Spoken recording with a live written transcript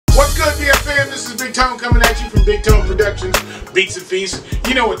Bigtone coming at you from Bigtone Productions, Beats and Feasts.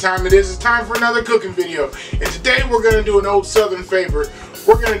 You know what time it is. It's time for another cooking video. And today we're going to do an old Southern favorite.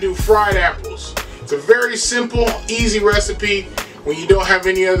 We're going to do fried apples. It's a very simple, easy recipe when you don't have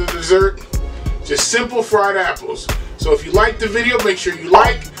any other dessert. Just simple fried apples. So if you like the video, make sure you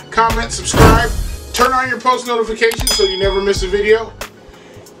like, comment, subscribe, turn on your post notifications so you never miss a video.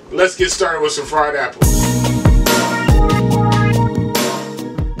 Let's get started with some fried apples.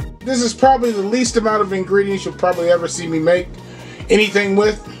 This is probably the least amount of ingredients you'll probably ever see me make anything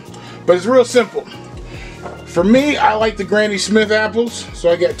with, but it's real simple. For me, I like the Granny Smith apples, so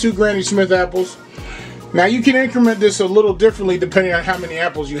I got 2 Granny Smith apples. Now you can increment this a little differently depending on how many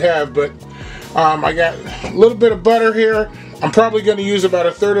apples you have, but I got a little bit of butter here. I'm probably going to use about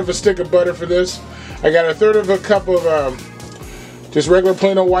 1/3 of a stick of butter for this. I got 1/3 of a cup of just regular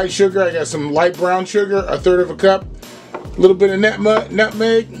plain old white sugar. I got some light brown sugar, 1/3 of a cup. A little bit of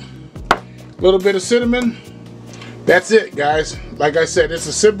nutmeg, a little bit of cinnamon. That's it, guys. Like I said, it's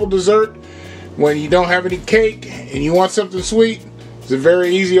a simple dessert. When you don't have any cake and you want something sweet, it's a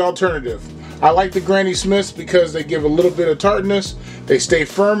very easy alternative. I like the Granny Smiths because they give a little bit of tartness. They stay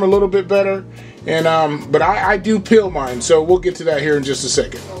firm a little bit better. And but I do peel mine, so we'll get to that here in just a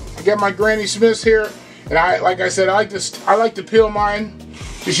second. I got my Granny Smiths here, and like I said, I like to peel mine.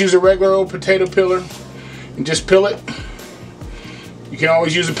 Just use a regular old potato peeler and just peel it. You can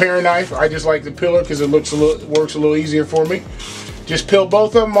always use a paring knife. I just like the peeler because it works a little easier for me. Just peel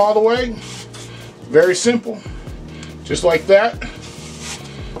both of them all the way. Very simple, just like that.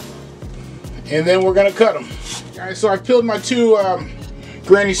 And then we're gonna cut them. Alright, so I peeled my 2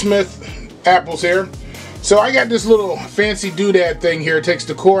 Granny Smith apples here. So I got this little fancy doodad thing here. It takes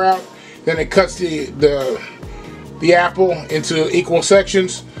the core out, then it cuts the apple into equal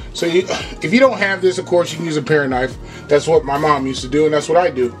sections. So if you don't have this, of course, you can use a paring knife. That's what my mom used to do, and that's what I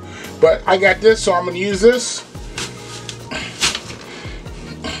do. But I got this, so I'm going to use this.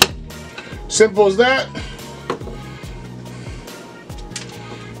 Simple as that.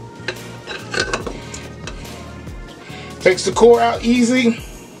 Takes the core out easy.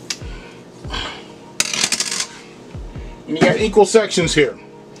 And you got equal sections here.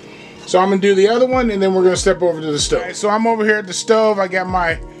 So I'm going to do the other one, and then we're going to step over to the stove. Right, so I'm over here at the stove. I got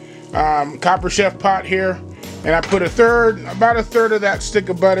my Copper Chef pot here, and I put about a third of that stick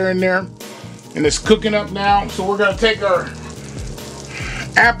of butter in there, and it's cooking up now. So we're going to take our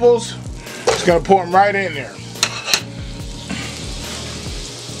apples, just going to pour them right in there.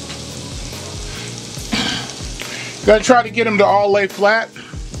 Going to try to get them to all lay flat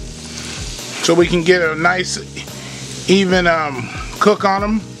so we can get a nice even cook on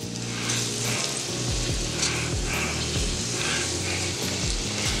them.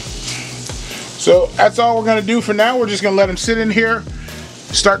 So that's all we're going to do for now. We're just going to let them sit in here,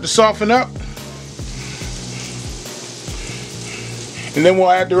 start to soften up, and then we'll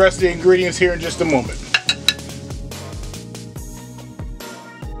add the rest of the ingredients here in just a moment.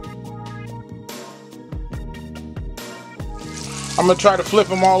 I'm going to try to flip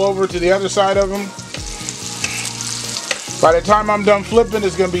them all over to the other side of them. By the time I'm done flipping,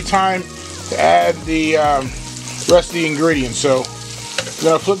 it's going to be time to add the rest of the ingredients. So I'm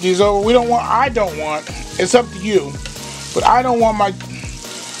going to flip these over. I don't want, it's up to you, but I don't want my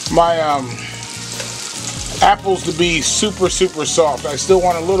apples to be super soft. I still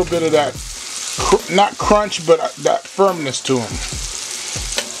want a little bit of that, not crunch, but that firmness to them.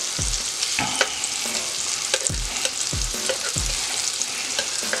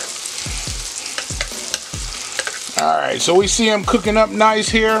 Alright, so we see them cooking up nice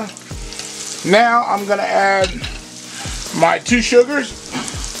here. Now I'm going to add my 2 sugars.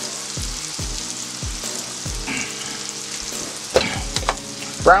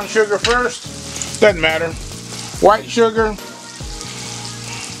 Brown sugar first, doesn't matter. White sugar.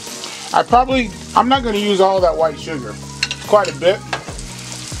 I'm not going to use all that white sugar. Quite a bit.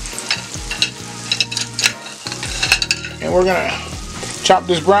 And we're going to chop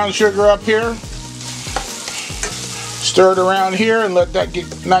this brown sugar up here. Stir it around here and let that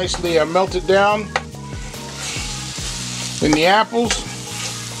get nicely melted down in the apples.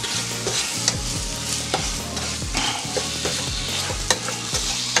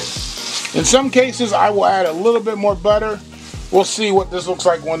 In some cases, I will add a little bit more butter. We'll see what this looks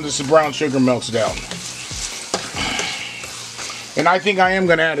like when this brown sugar melts down. And I think I am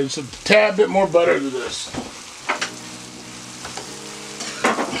going to add just a tad bit more butter to this.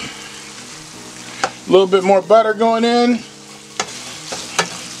 A little bit more butter going in.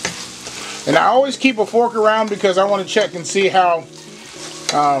 And I always keep a fork around because I want to check and see how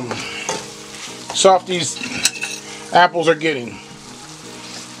soft these apples are getting.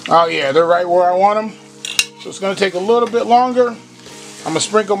 Oh yeah, they're right where I want them. So it's going to take a little bit longer. I'm going to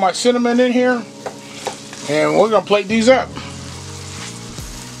sprinkle my cinnamon in here. And we're going to plate these up.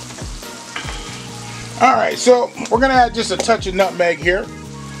 Alright, so we're going to add just a touch of nutmeg here.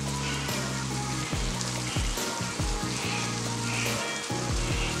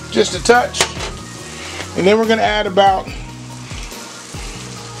 Just a touch. And then we're going to add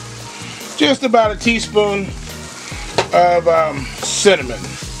just about a teaspoon of cinnamon.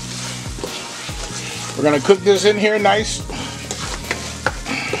 We're going to cook this in here nice.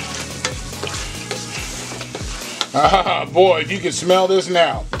 Ah, boy, if you can smell this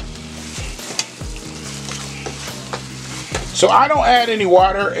now. So I don't add any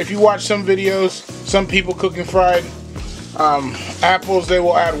water. If you watch some videos, some people cooking fried apples, they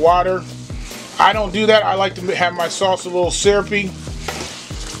will add water. I don't do that. I like to have my sauce a little syrupy.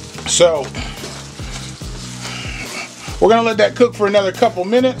 So we're going to let that cook for another couple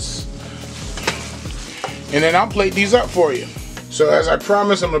minutes. And then I'll plate these up for you. So as I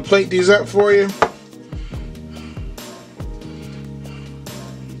promised, I'm going to plate these up for you.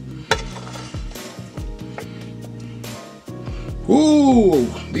 Ooh,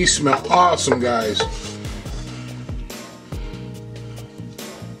 these smell awesome, guys.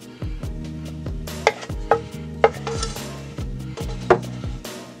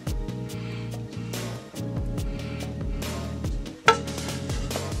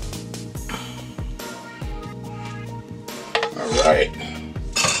 Alright.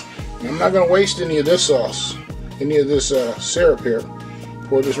 I'm not going to waste any of this sauce, any of this syrup here.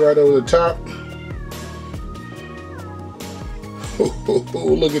 Pour this right over the top.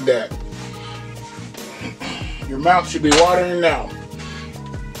 Ooh, look at that. Your mouth should be watering now.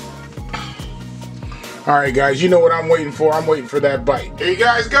 Alright guys, you know what I'm waiting for. I'm waiting for that bite. There you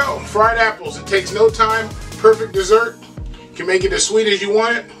guys go. Fried apples. It takes no time. Perfect dessert. You can make it as sweet as you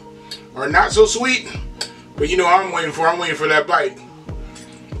want it. Or not so sweet. But you know what I'm waiting for. I'm waiting for that bite.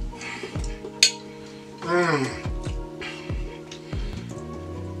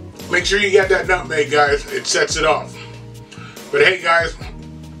 Make sure you got that nutmeg, guys. It sets it off. But hey guys,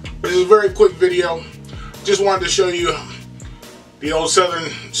 this is a very quick video. Just wanted to show you the old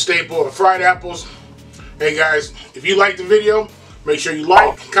southern staple of fried apples. Hey guys, if you liked the video, make sure you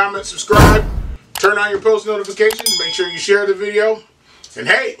like, comment, subscribe, turn on your post notifications, make sure you share the video. And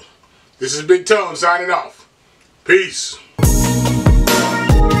hey, this is Bigtone signing off. Peace.